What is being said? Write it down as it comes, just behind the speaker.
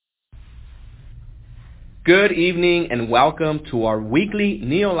Good evening and welcome to our weekly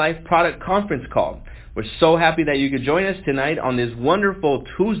NeoLife product conference call. We're so happy that you could join us tonight on this wonderful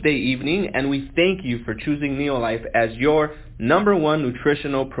Tuesday evening, and we thank you for choosing NeoLife as your number one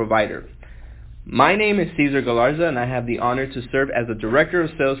nutritional provider. My name is Cesar Galarza, and I have the honor to serve as the Director of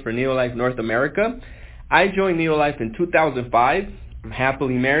Sales for NeoLife North America. I joined NeoLife in 2005. I'm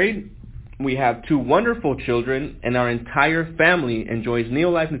happily married. We have two wonderful children, and our entire family enjoys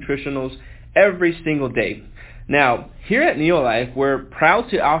NeoLife Nutritionals every single day. Now, here at NeoLife, we're proud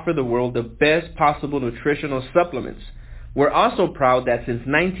to offer the world the best possible nutritional supplements. We're also proud that since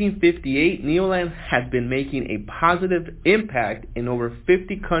 1958, NeoLife has been making a positive impact in over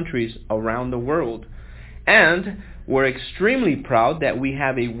 50 countries around the world. And we're extremely proud that we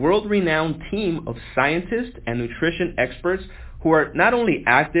have a world-renowned team of scientists and nutrition experts who are not only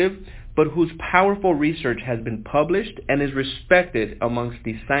active, but whose powerful research has been published and is respected amongst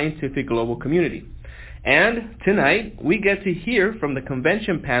the scientific global community. And tonight, we get to hear from the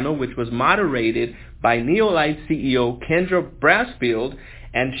convention panel, which was moderated by NeoLife CEO Kendra Brassfield,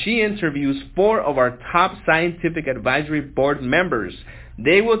 and she interviews 4 of our top scientific advisory board members.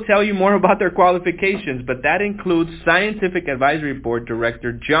 They will tell you more about their qualifications, but that includes Scientific Advisory Board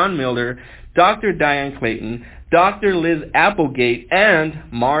Director John Miller, Dr. Diane Clayton, Dr. Liz Applegate, and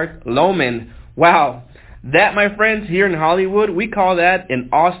Mark Lohman. Wow, that, my friends, here in Hollywood, we call that an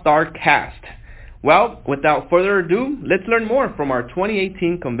all-star cast. Well, without further ado, let's learn more from our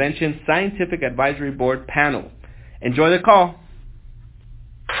 2018 Convention Scientific Advisory Board panel. Enjoy the call.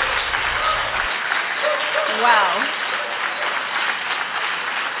 Wow.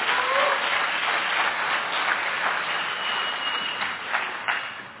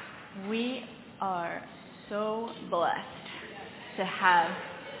 We are so blessed to have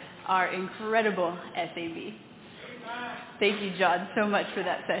our incredible SAB. Thank you, John, so much for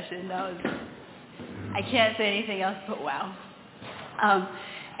that session. I can't say anything else but wow.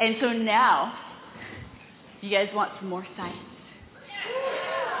 And so now, you guys want some more science?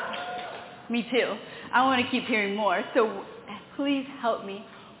 Me too. I want to keep hearing more. So please help me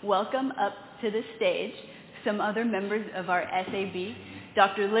welcome up to the stage some other members of our SAB.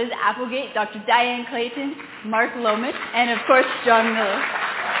 Dr. Liz Applegate, Dr. Diane Clayton, Mark Lohman, and of course, John Miller.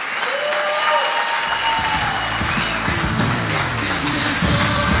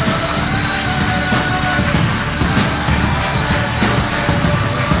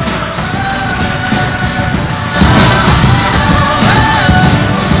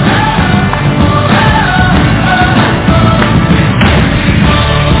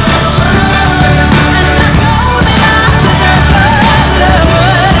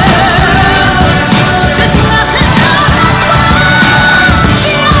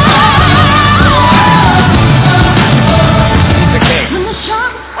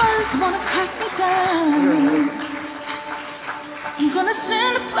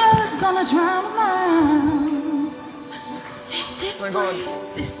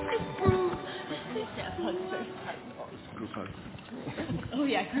 Oh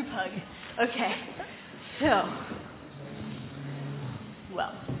yeah, group hug. Okay. So,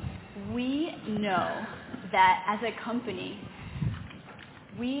 well, we know that as a company,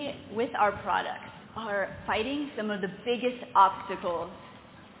 we, with our products, are fighting some of the biggest obstacles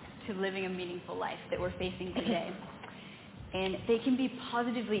to living a meaningful life that we're facing today. And they can be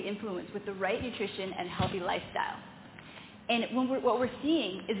positively influenced with the right nutrition and healthy lifestyle. And what we're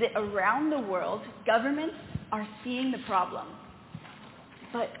seeing is that around the world, governments are seeing the problem.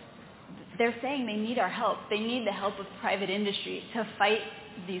 But they're saying they need our help. They need the help of private industry to fight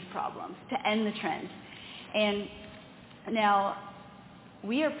these problems, to end the trend. And now,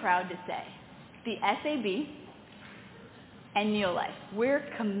 we are proud to say, the SAB and NeoLife, we're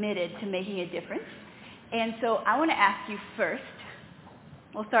committed to making a difference. And so I want to ask you first,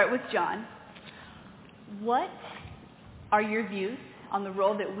 we'll start with John, what are your views on the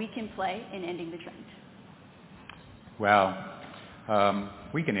role that we can play in ending the trend? Well,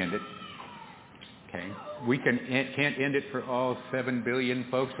 we can end it. Okay, we can't end it for all 7 billion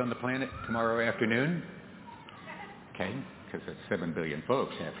folks on the planet tomorrow afternoon. Okay, because it's 7 billion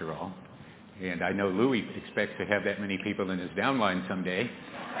folks after all. And I know Louis expects to have that many people in his downline someday.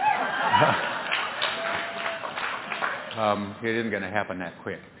 It isn't going to happen that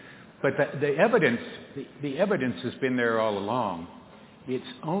quick. But the evidence has been there all along. It's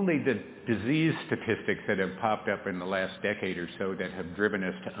only the disease statistics that have popped up in the last decade or so that have driven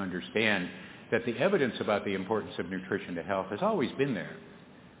us to understand that the evidence about the importance of nutrition to health has always been there.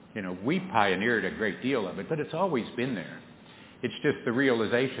 You know, we pioneered a great deal of it, but it's always been there. It's just the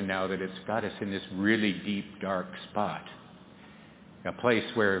realization now that it's got us in this really deep, dark spot, a place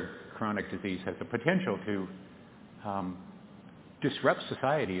where chronic disease has the potential to disrupt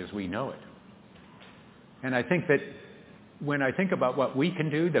society as we know it. And I think that when I think about what we can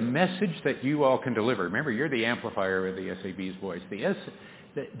do, the message that you all can deliver, remember, you're the amplifier of the SAB's voice.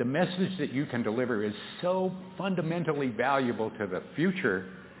 The message that you can deliver is so fundamentally valuable to the future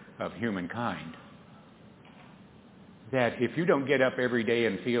of humankind that if you don't get up every day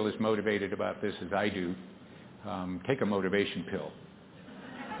and feel as motivated about this as I do, take a motivation pill.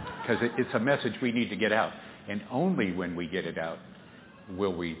 Because it's a message we need to get out. And only when we get it out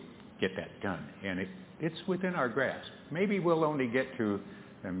will we get that done. And it's within our grasp. Maybe we'll only get to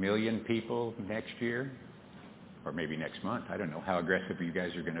 1 million people next year, or maybe next month. I don't know how aggressive you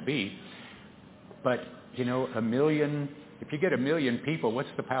guys are going to be. But, 1 million, if you get 1 million people, what's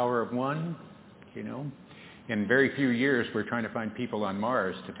the power of one? In very few years, we're trying to find people on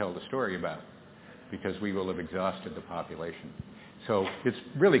Mars to tell the story about, because we will have exhausted the population. So it's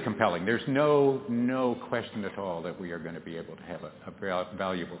really compelling. There's no question at all that we are going to be able to have a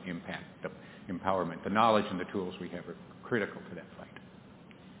valuable impact. The empowerment, the knowledge and the tools we have are critical to that fight.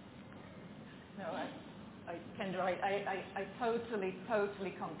 No, Kendra, I totally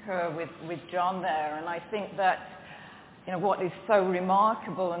concur with John there. And I think that, what is so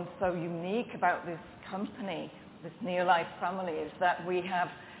remarkable and so unique about this company, this NeoLife family, is that we have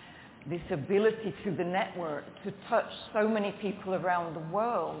this ability through the network to touch so many people around the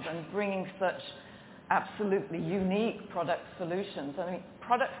world and bringing such absolutely unique product solutions. I mean,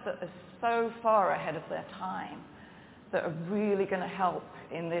 products that are so far ahead of their time that are really going to help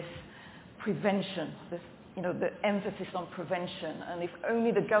in this prevention, this, the emphasis on prevention. And if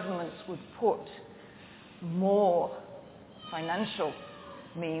only the governments would put more financial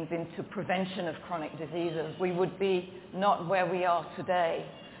means into prevention of chronic diseases, we would be not where we are today.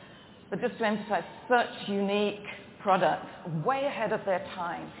 But just to emphasize, such unique products, way ahead of their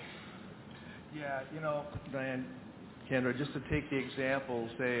time. Yeah, Diane, Kendra, just to take the example,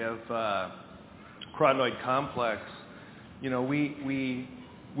 say, of carotenoid complex,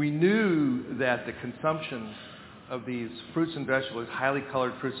 we knew that the consumption of these fruits and vegetables, highly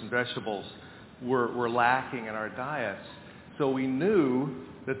colored fruits and vegetables, were lacking in our diets. So we knew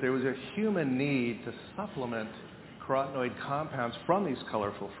that there was a human need to supplement carotenoid compounds from these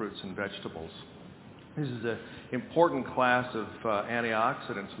colorful fruits and vegetables. This is an important class of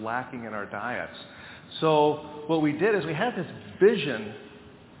antioxidants lacking in our diets. So what we did is we had this vision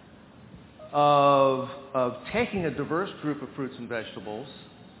of taking a diverse group of fruits and vegetables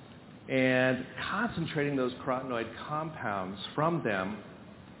and concentrating those carotenoid compounds from them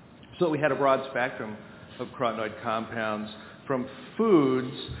so that we had a broad spectrum of carotenoid compounds from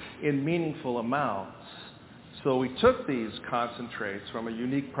foods in meaningful amounts. So we took these concentrates from a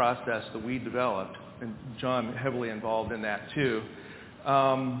unique process that we developed, and John heavily involved in that too,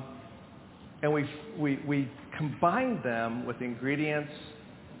 and we combined them with ingredients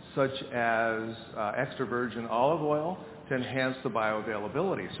such as extra virgin olive oil to enhance the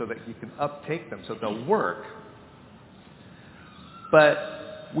bioavailability so that you can uptake them, so they'll work.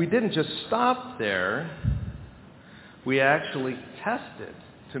 But we didn't just stop there. We actually tested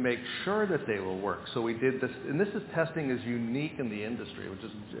to make sure that they will work. So we did this, and this is testing is unique in the industry, which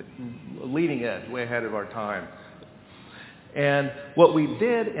is leading edge, way ahead of our time. And what we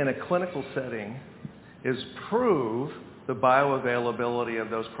did in a clinical setting is prove the bioavailability of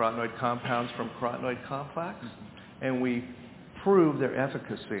those carotenoid compounds from carotenoid complex, and we proved their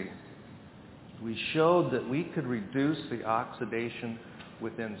efficacy. We showed that we could reduce the oxidation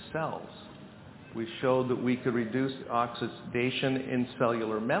within cells. We showed that we could reduce oxidation in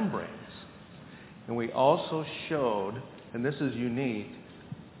cellular membranes. And we also showed, and this is unique,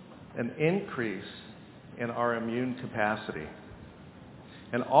 an increase in our immune capacity.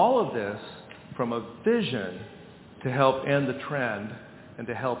 And all of this from a vision to help end the trend and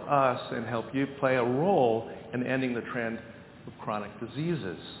to help us and help you play a role in ending the trend of chronic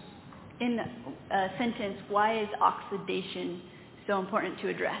diseases. In a sentence, why is oxidation so important to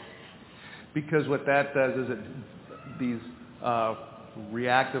address? Because what that does is these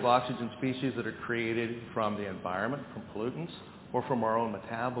reactive oxygen species that are created from the environment, from pollutants, or from our own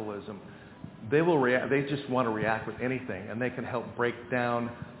metabolism, they will react. They just want to react with anything, and they can help break down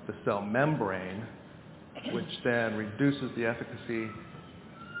the cell membrane, which then reduces the efficacy,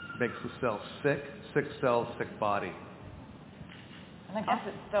 makes the cell sick cell, sick body. And I guess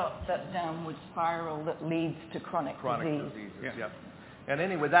it starts that downward spiral that leads to chronic disease. Yeah. Yep. And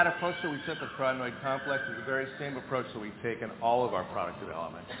anyway, that approach that we took with carotenoid complex is the very same approach that we take in all of our product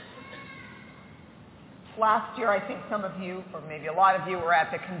development. Last year, I think some of you, or maybe a lot of you, were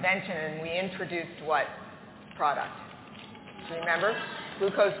at the convention and we introduced what product? Do you remember?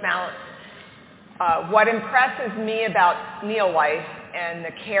 glucose balance. What impresses me about NeoLife and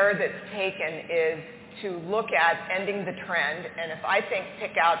the care that's taken is to look at ending the trend. And if I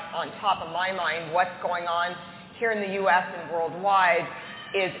pick out on top of my mind what's going on here in the U.S. and worldwide,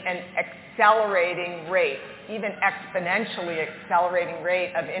 is an accelerating rate, even exponentially accelerating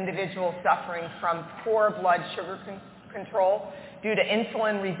rate of individuals suffering from poor blood sugar control due to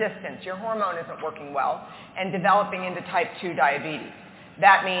insulin resistance. Your hormone isn't working well, and developing into type 2 diabetes.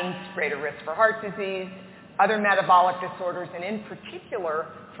 That means greater risk for heart disease, other metabolic disorders, and in particular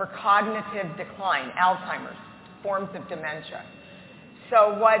for cognitive decline, Alzheimer's, forms of dementia.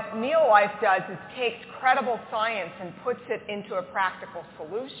 So what NeoLife does is takes credible science and puts it into a practical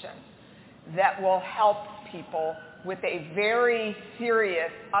solution that will help people with a very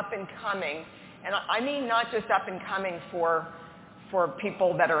serious up-and-coming, and I mean not just up-and-coming for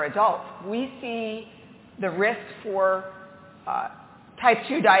people that are adults. We see the risk for type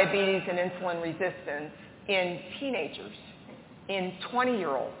 2 diabetes and insulin resistance in teenagers, in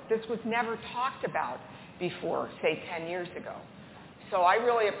 20-year-olds. This was never talked about before, say 10 years ago. So I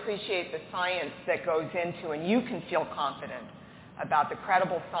really appreciate the science that goes into, and you can feel confident about the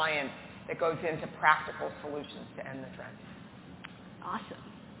credible science that goes into practical solutions to end the trend. Awesome.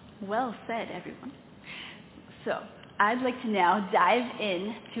 Well said, everyone. So I'd like to now dive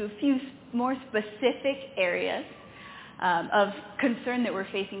into a few more specific areas of concern that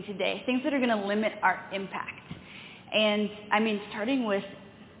we're facing today, things that are going to limit our impact. And I mean, starting with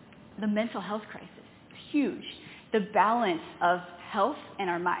the mental health crisis, it's huge. The balance of health and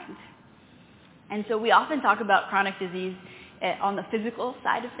our mind. And so we often talk about chronic disease on the physical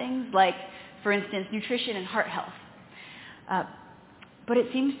side of things, like, for instance, nutrition and heart health. But it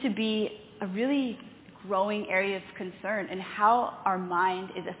seems to be a really growing area of concern in how our mind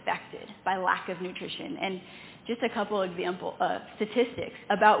is affected by lack of nutrition. And just a couple example statistics.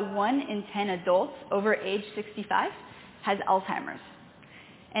 About 1 in 10 adults over age 65 has Alzheimer's.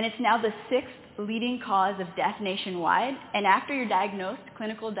 And it's now the 6th leading cause of death nationwide. And after you're diagnosed,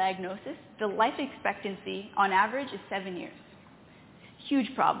 clinical diagnosis, the life expectancy on average is 7 years.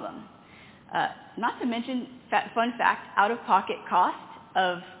 Huge problem. Not to mention, fun fact, out-of-pocket cost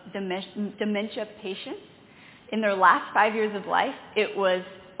of dementia patients. In their last 5 years of life, it was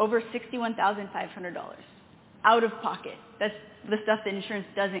over $61,500. Out of pocket. That's the stuff that insurance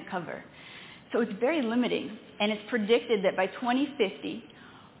doesn't cover. So it's very limiting, and it's predicted that by 2050,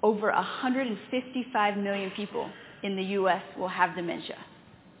 over 155 million people in the U.S. will have dementia.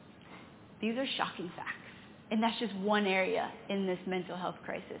 These are shocking facts, and that's just one area in this mental health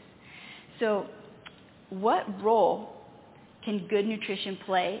crisis. So what role can good nutrition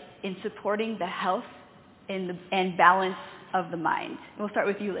play in supporting the health and balance of the mind? We'll start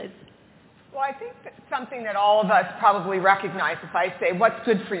with you, Liz. Well, I think that's something that all of us probably recognize. If I say, what's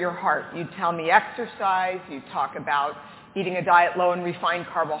good for your heart? You tell me exercise, you talk about eating a diet low in refined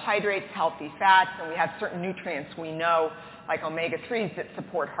carbohydrates, healthy fats, and we have certain nutrients we know, like omega-3s, that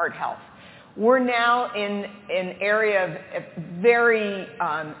support heart health. We're now in an area of very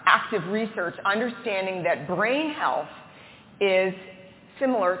active research understanding that brain health is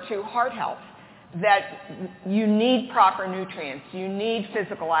similar to heart health, that you need proper nutrients, you need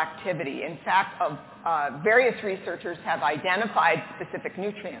physical activity. In fact, various researchers have identified specific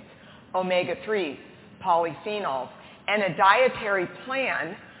nutrients, omega-3s, polyphenols, and a dietary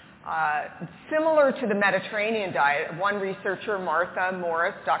plan similar to the Mediterranean diet. One researcher, Martha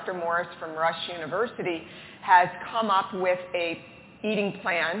Morris, Dr. Morris from Rush University, has come up with an eating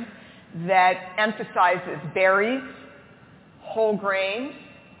plan that emphasizes berries, whole grains.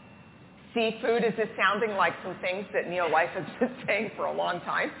 Seafood is just sounding like some things that NeoLife has been saying for a long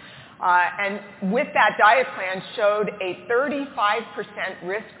time. And with that diet plan showed a 35%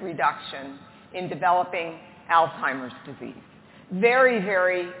 risk reduction in developing Alzheimer's disease. Very,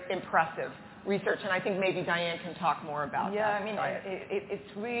 very impressive research, and I think maybe Diane can talk more about that. Yeah, I mean,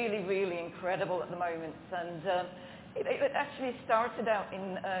 it's really, really incredible at the moment. And it actually started out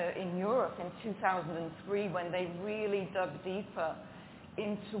in Europe in 2003 when they really dug deeper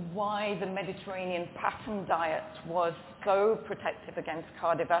into why the Mediterranean pattern diet was so protective against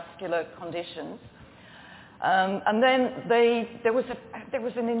cardiovascular conditions. And then there was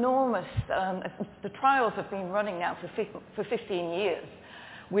an enormous, the trials have been running now for 15 years.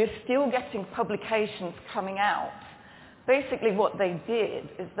 We're still getting publications coming out. Basically what they did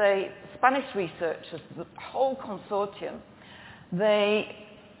is Spanish researchers, the whole consortium, they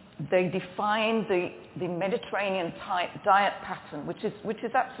defined the Mediterranean type diet pattern, which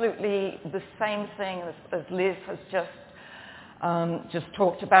is absolutely the same thing as Liz has just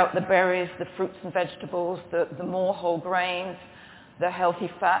talked about, the berries, the fruits and vegetables, the more whole grains, the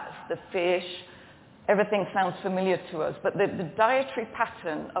healthy fats, the fish, everything sounds familiar to us. But the dietary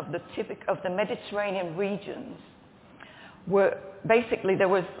pattern of the Mediterranean regions were basically,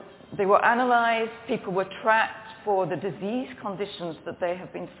 they were analyzed, people were tracked for the disease conditions that they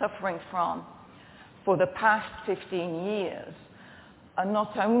have been suffering from for the past 15 years. And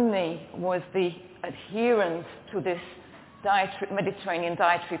not only was the adherence to this Mediterranean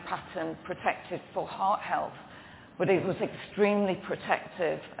dietary pattern protective for heart health, but it was extremely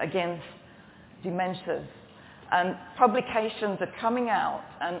protective against dementias. And publications are coming out,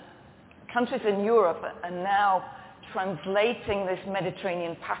 and countries in Europe are now translating this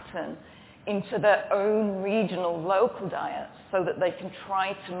Mediterranean pattern into their own regional local diets so that they can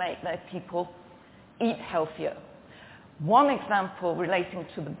try to make their people eat healthier. One example relating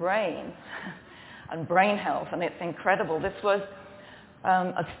to the brain and brain health, and it's incredible. This was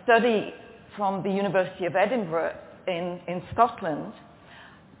a study from the University of Edinburgh in Scotland.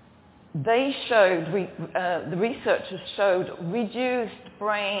 They showed, the researchers showed reduced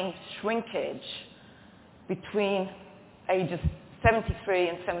brain shrinkage between ages 73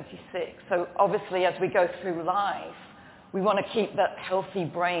 and 76. So obviously as we go through life, we want to keep that healthy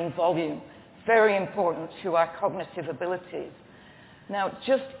brain volume. Very important to our cognitive abilities. Now,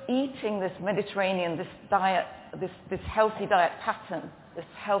 just eating this Mediterranean, this diet, this healthy diet pattern, this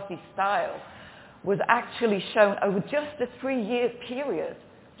healthy style, was actually shown over just a 3-year period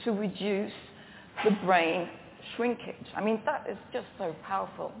to reduce the brain shrinkage. I mean, that is just so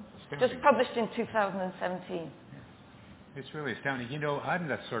powerful. Just published in 2017. It's really astounding. You know, I'm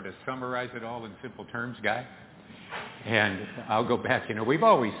the sort of summarize it all in simple terms guy. And I'll go back. You know, we've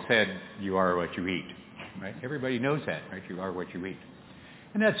always said you are what you eat, right? Everybody knows that, right? You are what you eat.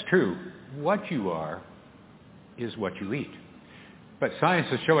 And that's true. What you are is what you eat. But science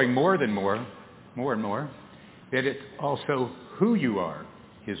is showing more and more, that it's also who you are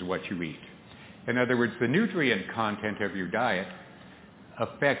is what you eat. In other words, the nutrient content of your diet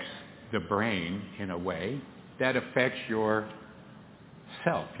affects the brain in a way that affects your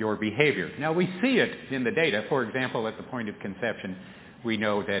self, your behavior. Now, we see it in the data. For example, at the point of conception, we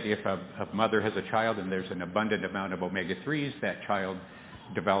know that if a mother has a child and there's an abundant amount of omega-3s, that child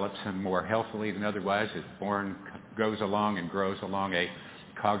develops them more healthily than otherwise, is born, goes along and grows along a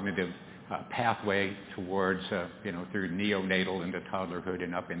cognitive pathway towards, through neonatal into toddlerhood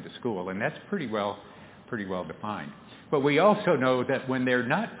and up into school. And that's pretty well defined. But we also know that when they're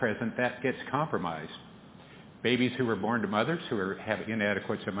not present, that gets compromised. Babies who are born to mothers who have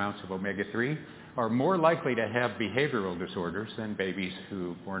inadequate amounts of omega-3 are more likely to have behavioral disorders than babies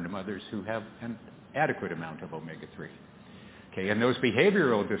who are born to mothers who have an adequate amount of omega-3. Okay, and those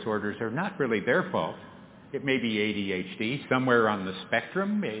behavioral disorders are not really their fault. It may be ADHD, somewhere on the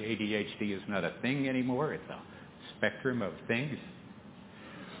spectrum. ADHD is not a thing anymore. It's a spectrum of things.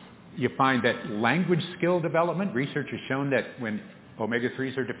 You find that language skill development, research has shown that when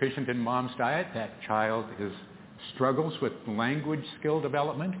omega-3s are deficient in mom's diet, that child struggles with language skill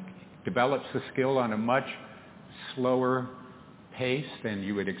development, develops the skill on a much slower pace than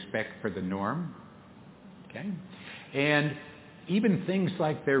you would expect for the norm. Okay? And even things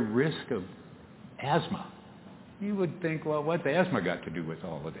like their risk of asthma. You would think, well, what's asthma got to do with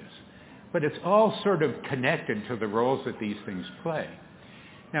all of this? But it's all sort of connected to the roles that these things play.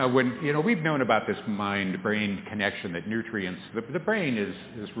 Now, we've known about this mind-brain connection that nutrients, the brain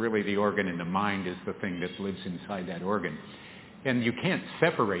is really the organ and the mind is the thing that lives inside that organ. And you can't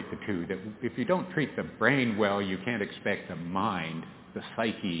separate the two. That if you don't treat the brain well, you can't expect the mind, the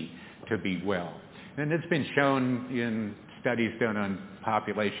psyche, to be well. And it's been shown in studies done on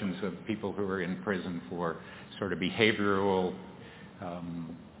populations of people who are in prison for sort of behavioral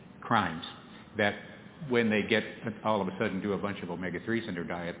crimes that when they get all of a sudden do a bunch of omega-3s in their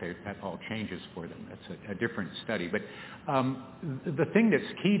diet, that all changes for them. That's a different study. But the thing that's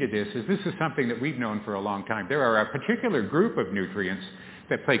key to this is something that we've known for a long time. There are a particular group of nutrients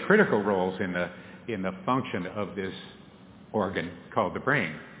that play critical roles in the function of this organ called the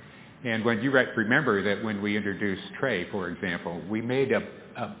brain. And when you remember that when we introduced Trey, for example, we made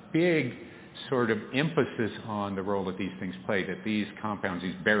a big sort of emphasis on the role that these things play, that these compounds,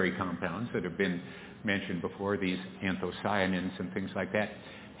 these berry compounds that have been mentioned before, these anthocyanins and things like that,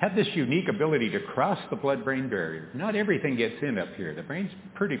 have this unique ability to cross the blood-brain barrier. Not everything gets in up here. The brain's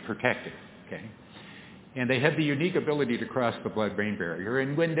pretty protected, okay? And they have the unique ability to cross the blood-brain barrier.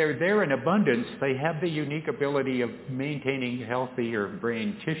 And when they're there in abundance, they have the unique ability of maintaining healthier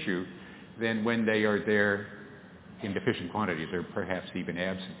brain tissue than when they are there in deficient quantities or perhaps even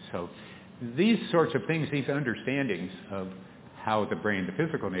absent. So these sorts of things, these understandings of how the brain, the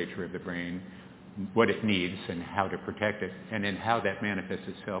physical nature of the brain, what it needs and how to protect it, and then how that manifests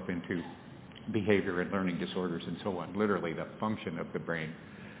itself into behavior and learning disorders and so on. Literally, the function of the brain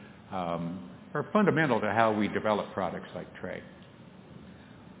are fundamental to how we develop products like Trey.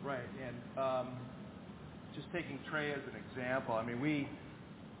 Right, and just taking Trey as an example, I mean, we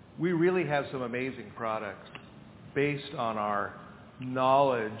really have some amazing products based on our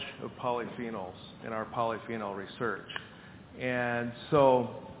knowledge of polyphenols and our polyphenol research. And so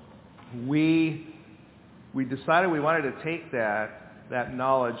we decided we wanted to take that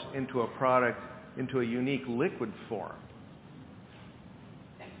knowledge into a product, into a unique liquid form.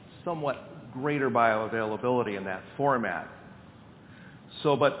 Somewhat greater bioavailability in that format.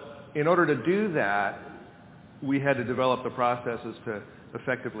 So, but in order to do that, we had to develop the processes to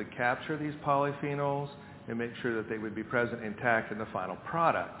effectively capture these polyphenols and make sure that they would be present intact in the final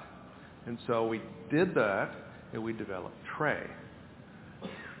product. And so we did that, and we developed Trey.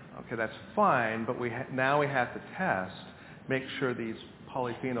 Okay, that's fine, but now we have to test, make sure these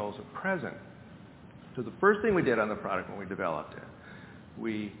polyphenols are present. So the first thing we did on the product when we developed it,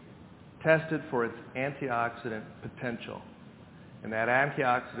 we tested for its antioxidant potential. And that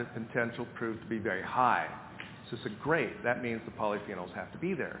antioxidant potential proved to be very high. So I said, great, that means the polyphenols have to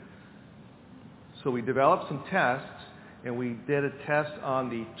be there. So we developed some tests, and we did a test on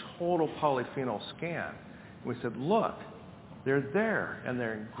the total polyphenol scan. And we said, look, they're there, and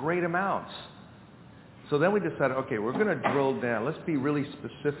they're in great amounts. So then we decided, okay, we're going to drill down. Let's be really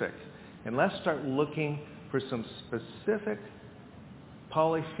specific, and let's start looking for some specific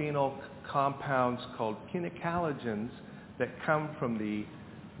polyphenol compounds called punicalagins that come from the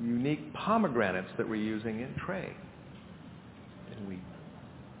unique pomegranates that we're using in Trey. And we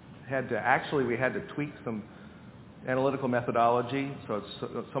had to tweak some analytical methodology, so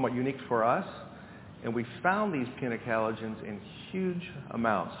it's somewhat unique for us. And we found these punicalagins in huge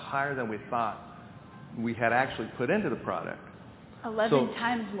amounts, higher than we thought we had actually put into the product. 11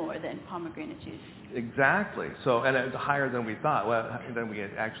 times more than pomegranate juice. Exactly. So, and it's higher than we thought, than we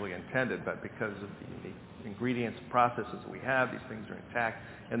had actually intended, but because of the unique ingredients and processes we have, these things are intact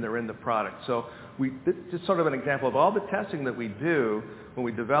and they're in the product. So just sort of an example of all the testing that we do when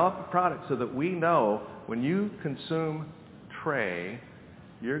we develop a product so that we know when you consume Trey,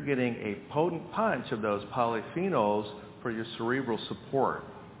 you're getting a potent punch of those polyphenols for your cerebral support.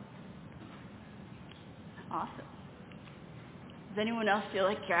 Awesome. Does anyone else feel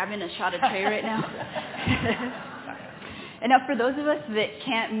like you're having a shot of Trey right now? And now for those of us that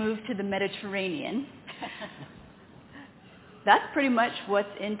can't move to the Mediterranean, that's pretty much what's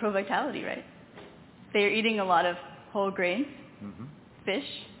in ProVitality, right? They're eating a lot of whole grains, fish,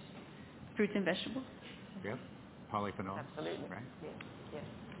 fruits and vegetables. Yep, polyphenols. Absolutely. Right? Yes.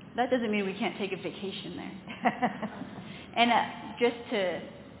 That doesn't mean we can't take a vacation there. And just to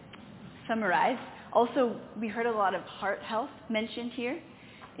summarize, also we heard a lot of heart health mentioned here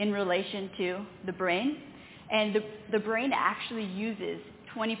in relation to the brain. And the brain actually uses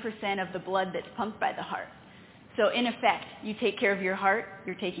 20% of the blood that's pumped by the heart. So in effect, you take care of your heart,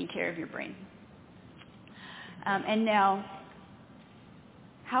 you're taking care of your brain. And now,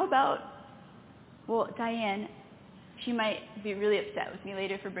 how about, well, Diane, she might be really upset with me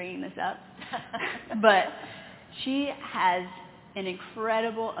later for bringing this up, but she has an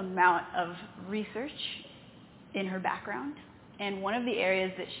incredible amount of research in her background. And one of the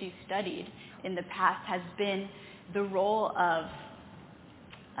areas that she's studied in the past has been the role of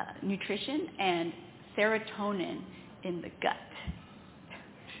nutrition and serotonin in the gut.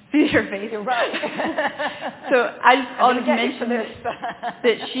 See your face? You're right. So I'll just mention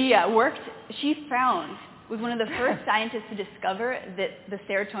that she was one of the first scientists to discover that the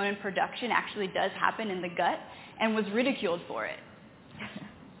serotonin production actually does happen in the gut and was ridiculed for it.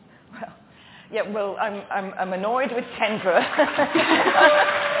 Well, I'm annoyed with Kendra.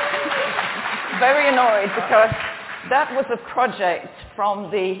 Very annoyed because that was a project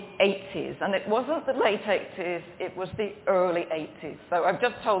from the 80s, and it wasn't the late 80s, it was the early 80s. So I've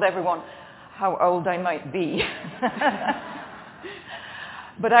just told everyone how old I might be.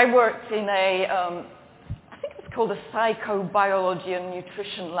 But I worked in I think it's called a psychobiology and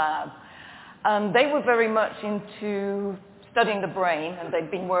nutrition lab. And they were very much into studying the brain, and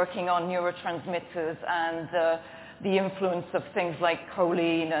they'd been working on neurotransmitters and the influence of things like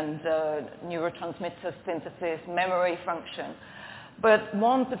choline and neurotransmitter synthesis, memory function. But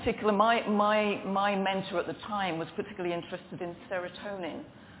one particular, my mentor at the time was particularly interested in serotonin,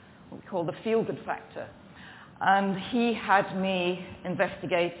 what we call the feel-good factor. And he had me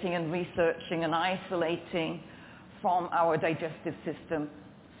investigating and researching and isolating from our digestive system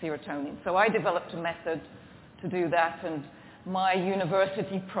serotonin. So I developed a method to do that, and my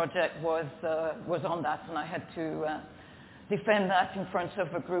university project was on that, and I had to defend that in front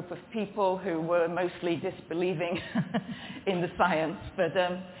of a group of people who were mostly disbelieving in the science. But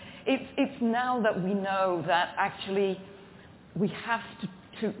it's now that we know that actually we have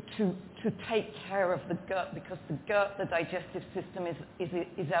to take care of the gut, because the gut, the digestive system,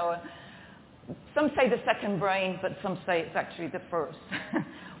 is our, some say the second brain, but some say it's actually the first.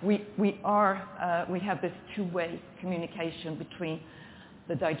 we have this two-way communication between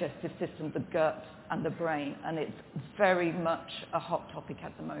the digestive system, the gut, and the brain, and it's very much a hot topic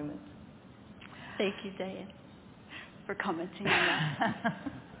at the moment. Thank you, Diane, for commenting on that.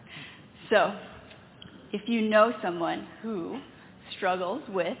 So, if you know someone who struggles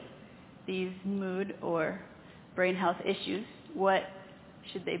with these mood or brain health issues, what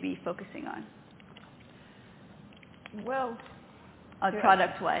should they be focusing on? Well,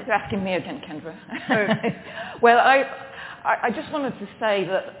 product-wise. You're asking me again, Kendra. Well, I just wanted to say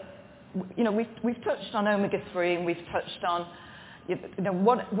that, you know, we've touched on omega-3, and we've touched on, you know,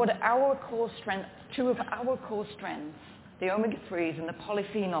 what our core strengths, two of our core strengths, the omega-3s and the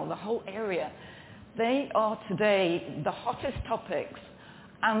polyphenol, the whole area, they are today the hottest topics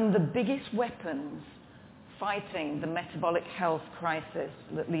and the biggest weapons fighting the metabolic health crisis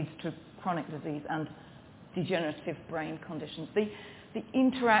that leads to chronic disease and degenerative brain conditions. The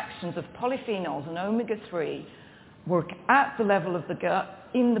interactions of polyphenols and omega-3 work at the level of the gut,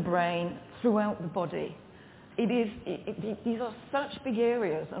 in the brain, throughout the body. These are such big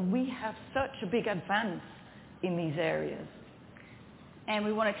areas, and we have such a big advance in these areas. And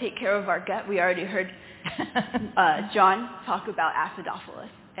we want to take care of our gut. We already heard John talk about acidophilus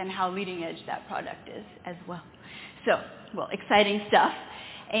and how leading edge that product is as well. So, well, exciting stuff.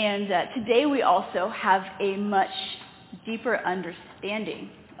 And today we also have a much deeper understanding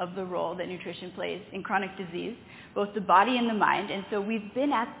of the role that nutrition plays in chronic disease, both the body and the mind. And so we've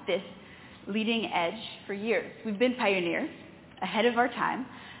been at this leading edge for years. We've been pioneers, ahead of our time.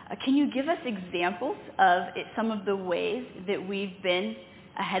 Can you give us examples of some of the ways that we've been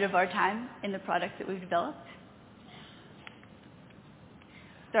ahead of our time in the products that we've developed?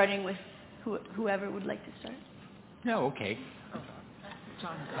 Starting with whoever would like to start. No, okay.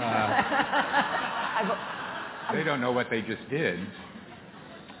 John. They don't know what they just did.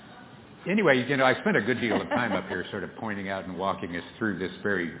 Anyway, you know, I spent a good deal of time up here sort of pointing out and walking us through this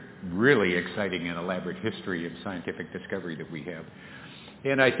very, really exciting and elaborate history of scientific discovery that we have.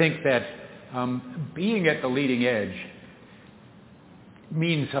 And I think that being at the leading edge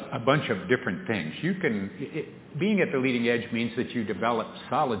means a bunch of different things. Being at the leading edge means that you develop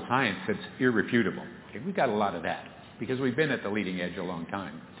solid science that's irrefutable. Okay, we've got a lot of that because we've been at the leading edge a long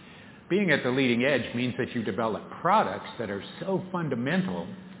time. Being at the leading edge means that you develop products that are so fundamental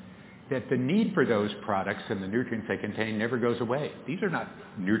that the need for those products and the nutrients they contain never goes away. These are not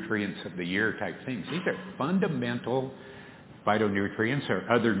nutrients of the year type things. These are fundamental phytonutrients or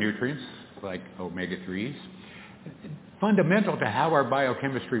other nutrients like omega-3s, fundamental to how our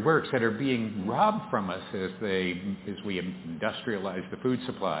biochemistry works, that are being robbed from us as we industrialize the food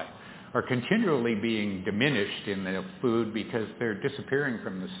supply, are continually being diminished in the food because they're disappearing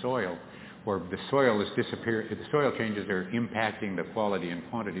from the soil, or the soil changes are impacting the quality and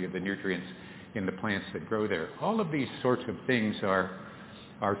quantity of the nutrients in the plants that grow there. All of these sorts of things are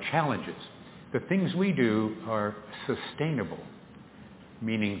challenges. The things we do are sustainable,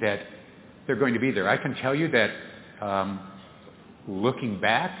 meaning that they're going to be there. I can tell you that looking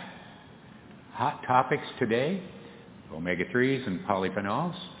back, hot topics today, omega-3s and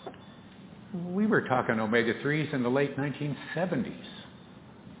polyphenols, we were talking omega-3s in the late 1970s.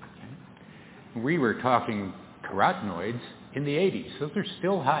 Okay? We were talking carotenoids in the 80s. Those are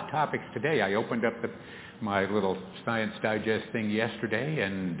still hot topics today. I opened up my little Science Digest thing yesterday,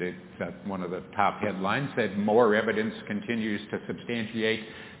 and one of the top headlines said, more evidence continues to substantiate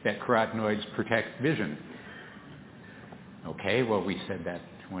that carotenoids protect vision. Okay, well, we said that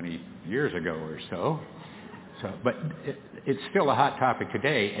 20 years ago or so. But it's still a hot topic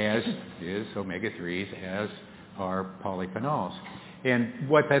today, as is omega-3s, as are polyphenols. And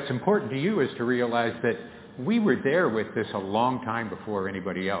that's important to you is to realize that we were there with this a long time before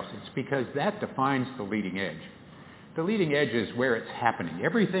anybody else. It's because that defines the leading edge. The leading edge is where it's happening.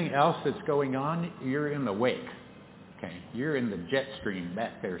 Everything else that's going on, you're in the wake. Okay, you're in the jet stream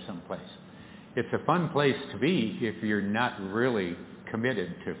back there someplace. It's a fun place to be if you're not really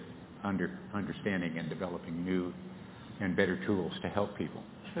committed to understanding and developing new and better tools to help people.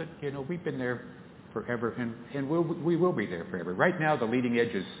 But, you know, we've been there forever, and we will be there forever. Right now, the leading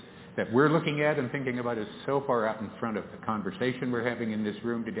edges that we're looking at and thinking about is so far out in front of the conversation we're having in this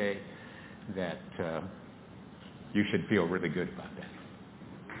room today that you should feel really good about that.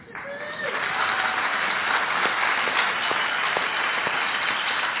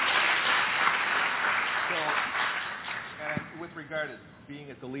 With regard to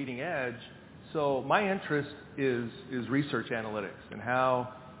being at the leading edge, so my interest is research analytics and how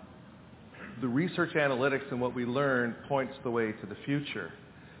the research analytics and what we learn points the way to the future.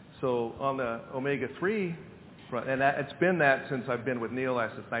 So on the omega-3 front, and it's been that since I've been with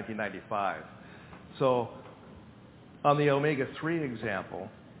NeoLife since 1995. So on the omega-3 example,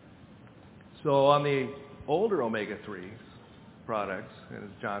 so on the older omega-3 products, and as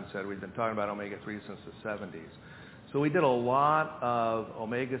John said, we've been talking about omega-3 since the 70s. So we did a lot of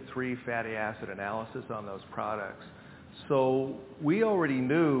omega-3 fatty acid analysis on those products. So we already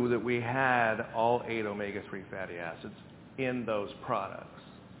knew that we had all 8 omega-3 fatty acids in those products.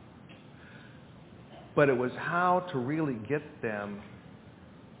 But it was how to really get them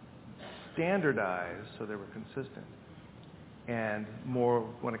standardized so they were consistent and more,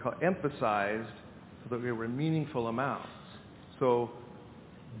 what I call emphasized, so that they were meaningful amounts. So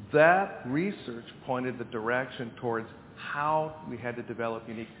that research pointed the direction towards how we had to develop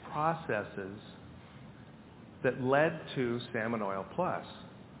unique processes that led to Salmon Oil Plus.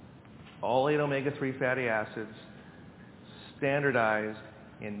 All 8 omega-3 fatty acids standardized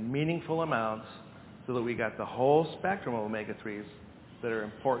in meaningful amounts so that we got the whole spectrum of omega-3s that are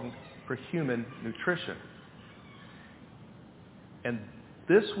important for human nutrition. And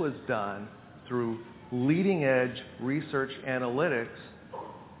this was done through leading edge research analytics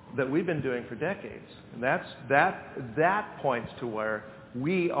that we've been doing for decades. And that points to where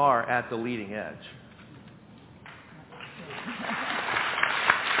we are at the leading edge.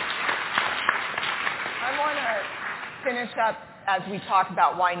 I want to finish up as we talk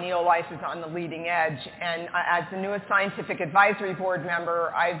about why NeoLife is on the leading edge. And as the newest scientific advisory board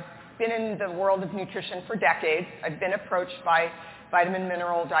member, I've been in the world of nutrition for decades. I've been approached by vitamin,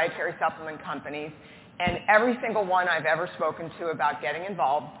 mineral, dietary supplement companies. And every single one I've ever spoken to about getting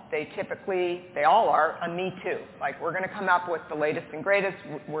involved, they all are a me too. Like, we're going to come up with the latest and greatest.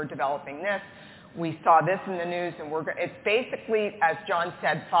 We're developing this. We saw this in the news, and it's basically, as John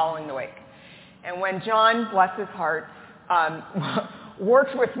said, following the wake. And when John, bless his heart,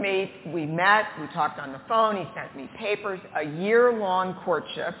 worked with me, we met, we talked on the phone, he sent me papers, a year-long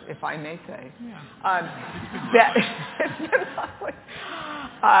courtship, if I may say.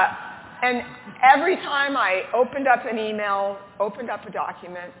 And every time I opened up an email, opened up a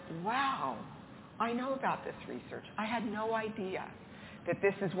document, wow, I know about this research. I had no idea that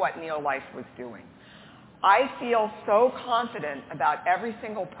this is what NeoLife was doing. I feel so confident about every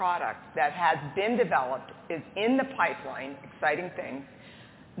single product that has been developed, is in the pipeline, exciting things,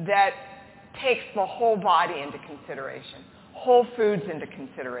 that takes the whole body into consideration, whole foods into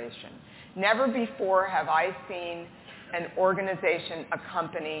consideration. Never before have I seen an organization, a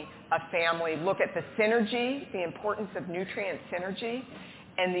company, a family look at the synergy, the importance of nutrient synergy,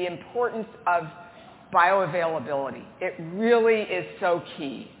 and the importance of bioavailability. It really is so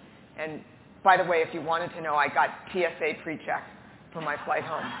key. And by the way, if you wanted to know, I got TSA pre-check for my flight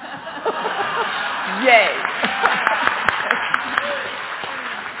home. Yay!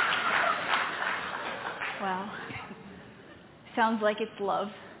 Wow. Sounds like it's love.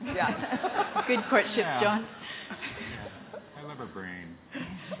 Yeah. Good courtship, John. I love a brain.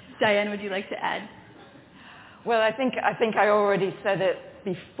 Diane, would you like to add? Well, I think I already said it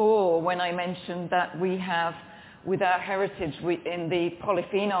before when I mentioned that we have, with our heritage in the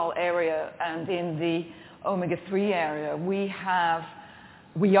polyphenol area and in the omega-3 area, we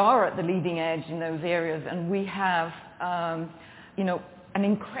are at the leading edge in those areas, and we have, an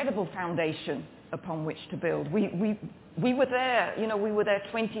incredible foundation upon which to build. We were there, we were there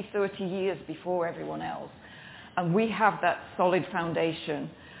 20, 30 years before everyone else, and we have that solid foundation.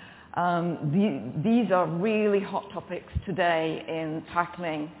 These are really hot topics today in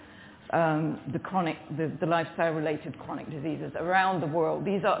tackling the lifestyle-related chronic diseases around the world.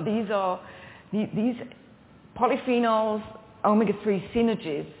 These polyphenols, omega-3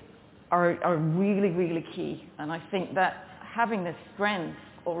 synergies are really, really key. And I think that having this strength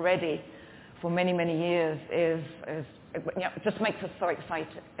already for many, many years it just makes us so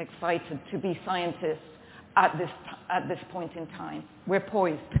excited to be scientists at this point in time. We're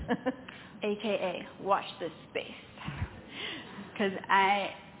poised. AKA, watch this space. Because I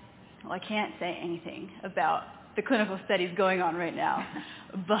can't say anything about the clinical studies going on right now,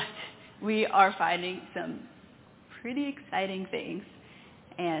 but we are finding some pretty exciting things,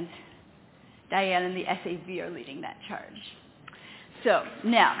 and Diane and the SAB are leading that charge. So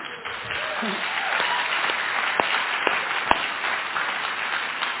now,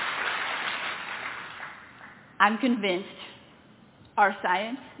 I'm convinced our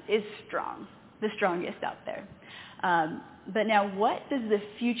science is strong, the strongest out there. But now, what does the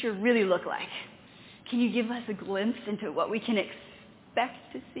future really look like? Can you give us a glimpse into what we can expect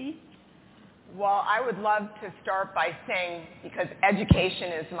to see? Well, I would love to start by saying, because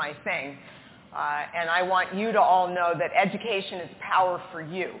education is my thing, and I want you to all know that education is power for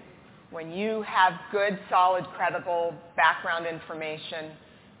you. When you have good, solid, credible background information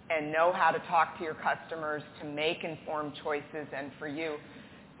and know how to talk to your customers to make informed choices, and for you,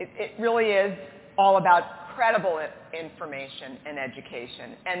 it really is all about credible information and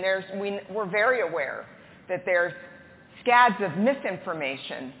education. And we're very aware that there's scads of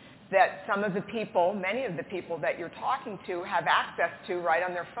misinformation that some of the people, many of the people that you're talking to have access to right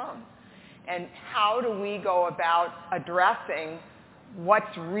on their phone. And how do we go about addressing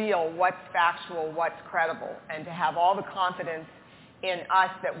what's real, what's factual, what's credible, and to have all the confidence in us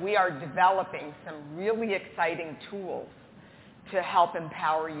that we are developing some really exciting tools to help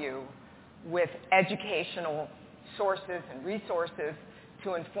empower you with educational sources and resources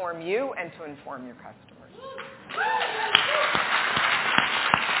to inform you and to inform your customers.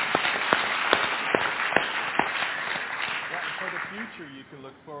 For the future, you can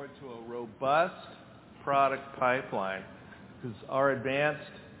look forward to a robust product pipeline because our advanced,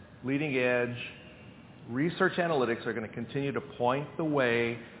 leading-edge research analytics are going to continue to point the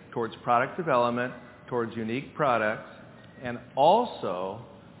way towards product development, towards unique products, and also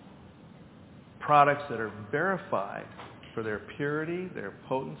products that are verified for their purity, their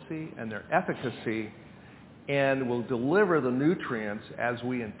potency, and their efficacy, and will deliver the nutrients as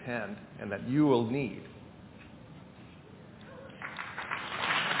we intend and that you will need.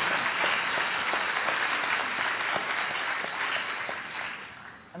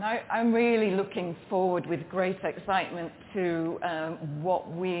 And I'm really looking forward with great excitement to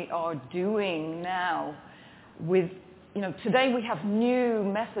what we are doing now. With, today we have new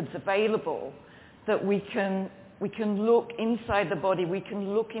methods available that we can look inside the body, we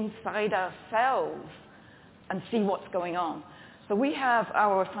can look inside ourselves and see what's going on. So we have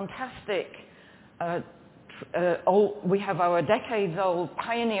our fantastic, we have our decades-old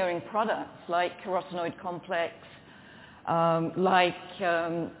pioneering products like carotenoid complex, like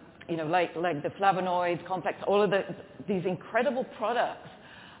the flavonoid complex, all of these incredible products,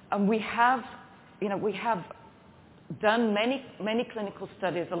 and we have done many clinical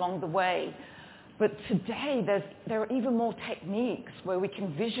studies along the way. But today, there are even more techniques where we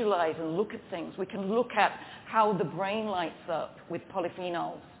can visualize and look at things. We can look at how the brain lights up with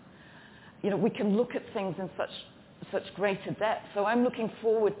polyphenols. We can look at things in such greater depth. So I'm looking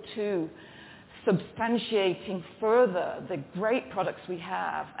forward to substantiating further the great products we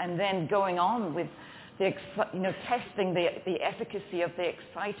have, and then going on with testing the efficacy of the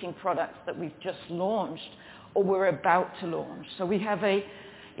exciting products that we've just launched or we're about to launch. So we have a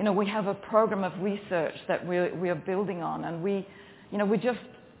program of research that we are building on, and we're just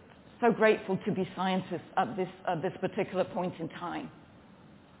so grateful to be scientists at this particular point in time.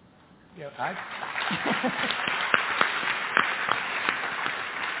 Yeah,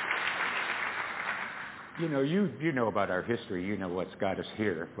 you know about our history. You know what's got us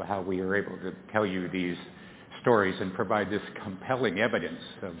here, how we are able to tell you these stories and provide this compelling evidence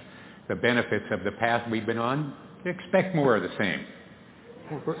of the benefits of the path we've been on. Expect more of the same.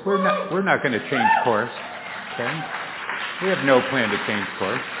 We're not going to change course. Okay? We have no plan to change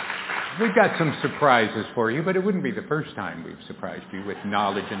course. We've got some surprises for you, but it wouldn't be the first time we've surprised you with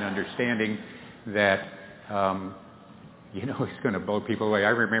knowledge and understanding that it's going to blow people away. I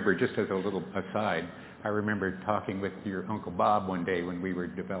remember, just as a little aside, I remember talking with your Uncle Bob one day when we were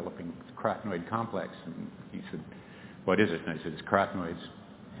developing carotenoid complex, and he said, "What is it?" And I said, "It's carotenoids.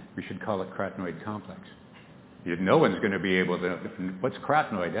 We should call it carotenoid complex." No one's going to be able to, what's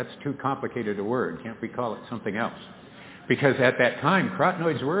carotenoid? That's too complicated a word. Can't we call it something else? Because at that time,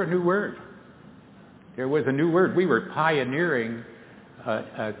 carotenoids were a new word. There was a new word. We were pioneering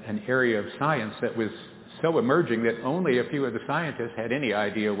an area of science that was so emerging that only a few of the scientists had any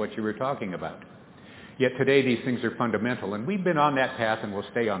idea what you were talking about. Yet today these things are fundamental, and we've been on that path and will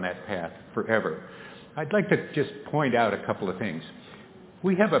stay on that path forever. I'd like to just point out a couple of things.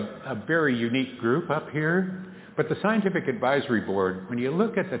 We have a very unique group up here, but the Scientific Advisory Board, when you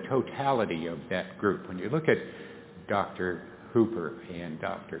look at the totality of that group, when you look at Dr. Hooper and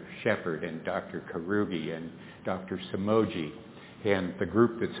Dr. Shepard and Dr. Karugi and Dr. Samoji and the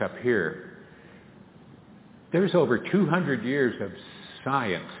group that's up here, there's over 200 years of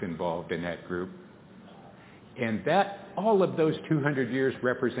science involved in that group, and all of those 200 years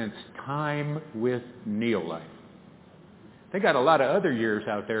represents time with NeoLife. They got a lot of other years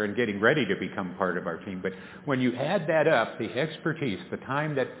out there and getting ready to become part of our team. But when you add that up, the expertise, the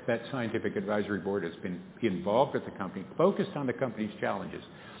time that that scientific advisory board has been involved with the company, focused on the company's challenges,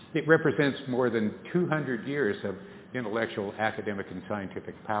 it represents more than 200 years of intellectual, academic, and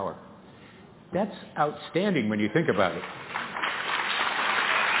scientific power. That's outstanding when you think about it.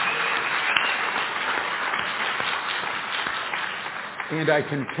 And I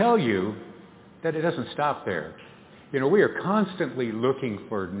can tell you that it doesn't stop there. You know, we are constantly looking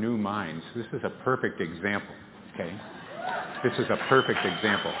for new minds. This is a perfect example, okay? This is a perfect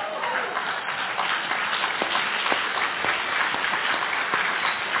example.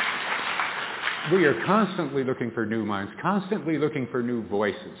 We are constantly looking for new minds, constantly looking for new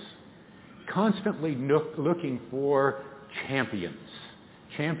voices, constantly looking for champions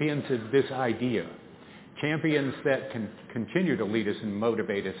of this idea, champions that can continue to lead us and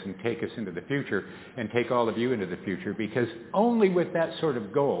motivate us and take us into the future and take all of you into the future, because only with that sort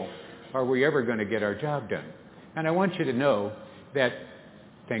of goal are we ever going to get our job done. And I want you to know that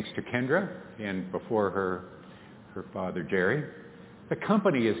thanks to Kendra and before her father Jerry, the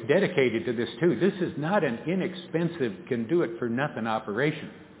company is dedicated to this too. This is not an inexpensive, can-do-it-for-nothing operation.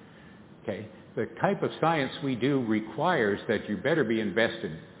 Okay? The type of science we do requires that you better be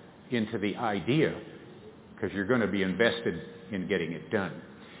invested into the idea, because you're going to be invested in getting it done.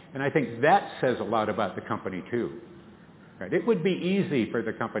 And I think that says a lot about the company too. Right? It would be easy for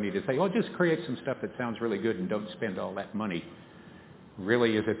the company to say, well, just create some stuff that sounds really good and don't spend all that money.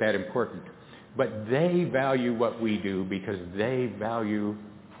 Really, is it that important? But they value what we do because they value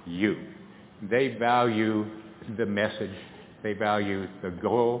you. They value the message. They value the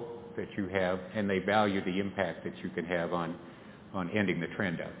goal that you have, and they value the impact that you can have on ending the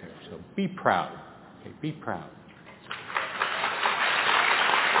trend out there. So be proud. Okay, be proud.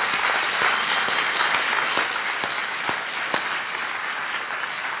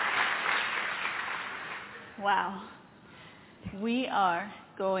 Wow. We are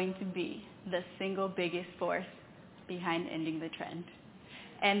going to be the single biggest force behind ending the trend.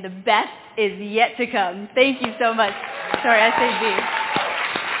 And the best is yet to come. Thank you so much for SAB.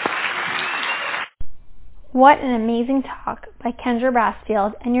 What an amazing talk by Kendra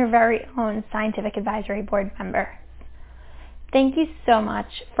Brassfield and your very own Scientific Advisory Board member. Thank you so much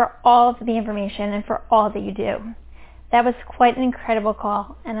for all of the information and for all that you do. That was quite an incredible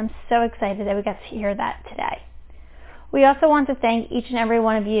call, and I'm so excited that we got to hear that today. We also want to thank each and every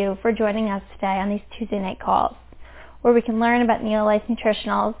one of you for joining us today on these Tuesday night calls, where we can learn about NeoLife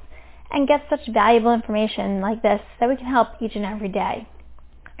Nutritionals and get such valuable information like this that we can help each and every day.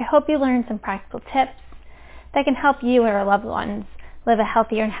 I hope you learned some practical tips that can help you and our loved ones live a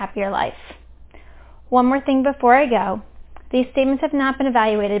healthier and happier life. One more thing before I go. These statements have not been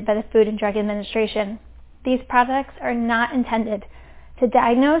evaluated by the Food and Drug Administration. These products are not intended to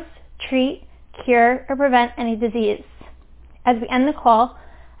diagnose, treat, cure, or prevent any disease. As we end the call,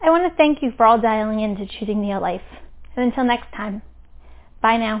 I want to thank you for all dialing in to choosing NeoLife. And until next time,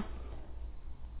 bye now.